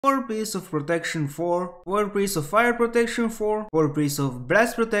4 piece of protection 4, 4 piece of fire protection 4, 4 piece of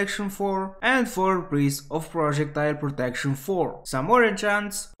blast protection 4, and 4 piece of projectile protection 4. Some more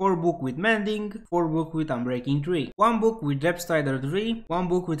enchants, 4 book with mending, 4 book with unbreaking 3, 1 book with depth strider 3, 1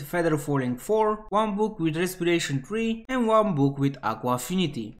 book with feather falling 4, 1 book with respiration 3, and 1 book with aqua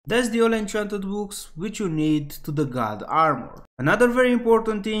affinity. That's the all enchanted books which you need to the god armor. Another very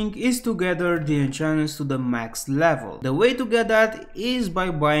important thing is to gather the enchantments to the max level. The way to get that is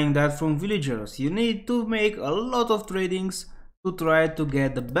by buying that from villagers. You need to make a lot of tradings to try to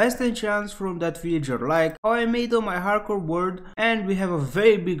get the best enchants from that villager, like how I made on my hardcore world, and we have a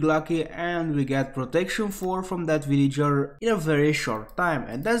very big lucky and we get protection 4 from that villager in a very short time.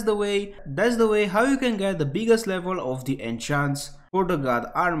 And that's the way how you can get the biggest level of the enchants for the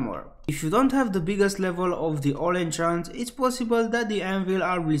god armor. If you don't have the biggest level of the all enchants, it's possible that the anvil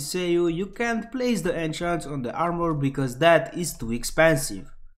will say you can't place the enchants on the armor because that is too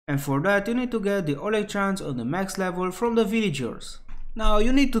expensive. And for that you need to get the all enchants on the max level from the villagers. Now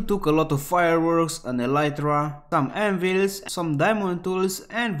you need to took a lot of fireworks, an elytra, some anvils, some diamond tools,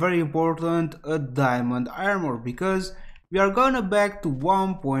 and very important, a diamond armor, because we are gonna back to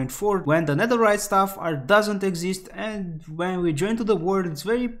 1.4 when the netherite stuff doesn't exist, and when we join to the world it's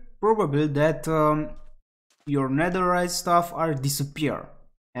very probable that your netherite stuff disappear,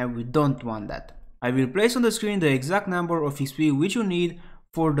 and we don't want that. I will place on the screen the exact number of XP which you need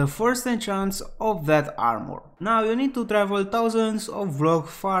for the first enchants of that armor. Now you need to travel thousands of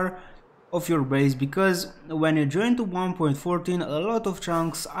blocks far of your base, because when you join to 1.14 a lot of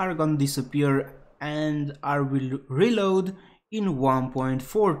chunks are gonna disappear and will reload in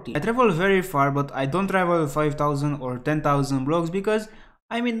 1.40. I travel very far, but I don't travel 5,000 or 10,000 blocks because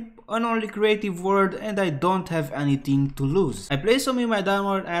I'm in an only creative world and I don't have anything to lose. I place some in my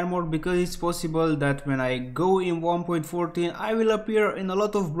diamond armor because it's possible that when I go in 1.14 I will appear in a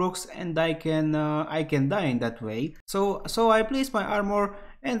lot of blocks and I can die in that way. So I place my armor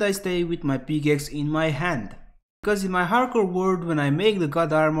and I stay with my pickaxe in my hand. Because in my hardcore world, when I make the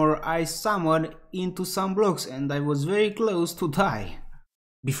god armor, I summon into some blocks and I was very close to die.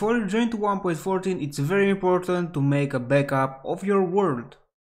 Before you join to 1.14, it's very important to make a backup of your world.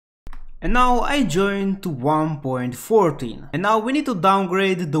 And now I joined to 1.14. And now we need to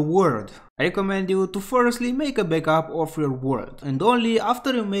downgrade the world. I recommend you to firstly make a backup of your world. And only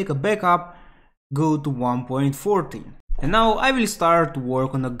after you make a backup, go to 1.14. And now I will start to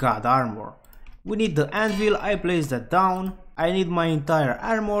work on the god armor. We need the anvil, I place that down. I need my entire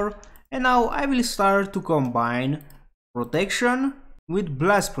armor. And now I will start to combine protection with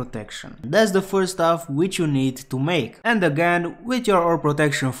blast protection. That's the first stuff which you need to make. And again with your ore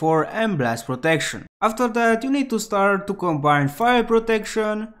protection 4 and blast protection. After that you need to start to combine fire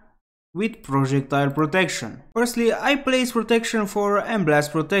protection with projectile protection. Firstly I place protection 4 and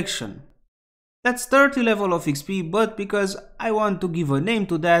blast protection. That's 30 level of XP, but because I want to give a name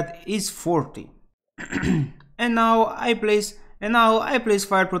to that, is 40. and now I place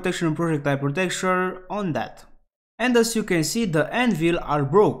fire protection and projectile protection on that. And as you can see, the anvil are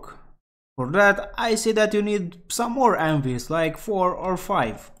broke. For that I say that you need some more anvils, like 4 or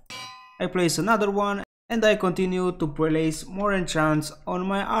 5. I place another one and I continue to place more enchants on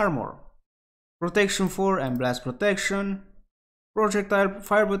my armor. Protection 4 and blast protection. Projectile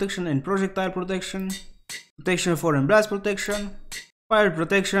fire protection and projectile protection, protection 4 and blast protection, fire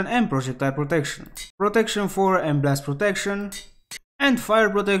protection and projectile protection, protection 4 and blast protection, and fire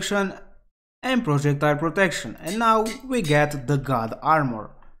protection and projectile protection. And now we get the god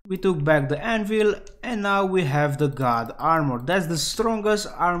armor. We took back the anvil and now we have the god armor. That's the strongest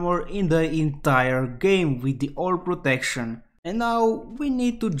armor in the entire game with the all protection. And now we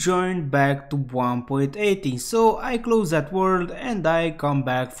need to join back to 1.18, so I close that world and I come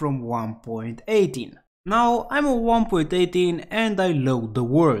back from 1.18. Now I'm on 1.18 and I load the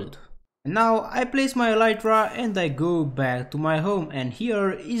world. And now I place my elytra and I go back to my home, and here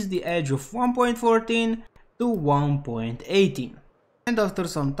is the edge of 1.14 to 1.18. And after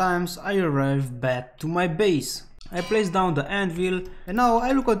some times I arrive back to my base. I place down the anvil and now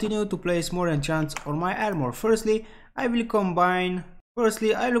I will continue to place more enchants on my armor. Firstly I will combine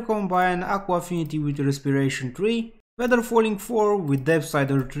aqua affinity with respiration 3, feather falling 4 with depth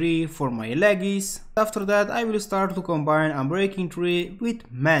strider 3 for my leggies. After that I will start to combine unbreaking 3 with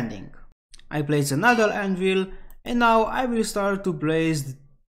mending. I place another anvil and now I will start to place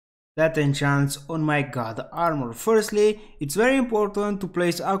that enchants on my god armor. Firstly, it's very important to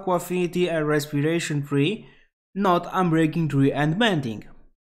place aqua affinity and respiration 3, not unbreaking 3 and mending.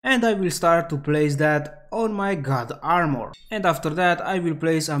 And I will start to place that on my god armor. And after that I will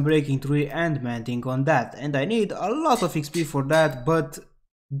place unbreaking 3 and mending on that. And I need a lot of XP for that, but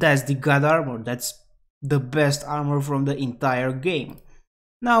That's the god armor, that's the best armor from the entire game.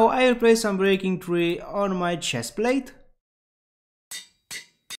 Now I will place Unbreaking 3 on my chest plate,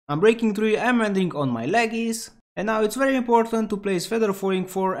 Unbreaking 3 and Mending on my leggies, and now it's very important to place Feather Falling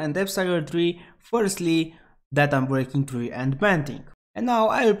 4 and Depth Stagger 3 firstly, that Unbreaking 3 and Mending. And now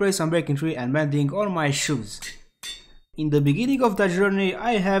I will place Unbreaking 3 and Mending on my shoes. In the beginning of the journey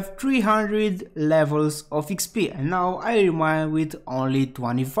I have 300 levels of XP and now I remain with only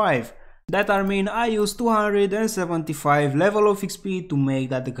 25. That mean I use 275 level of XP to make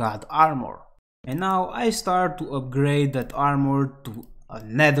that god armor. And now I start to upgrade that armor to a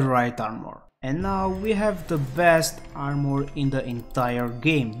netherite armor. And now we have the best armor in the entire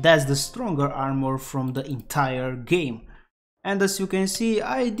game. That's the stronger armor from the entire game. And as you can see,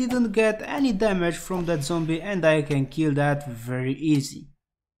 I didn't get any damage from that zombie and I can kill that very easy.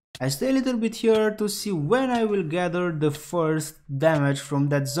 I stay a little bit here to see when I will gather the first damage from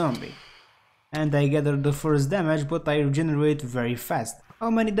that zombie. And I gather the first damage, but I regenerate very fast. How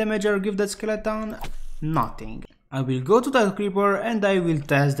many damage I give that skeleton? Nothing. I will go to that creeper and I will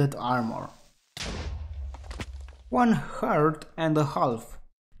test that armor. 1 heart and a half.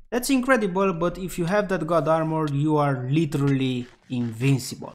 That's incredible, but if you have that god armor, you are literally invincible.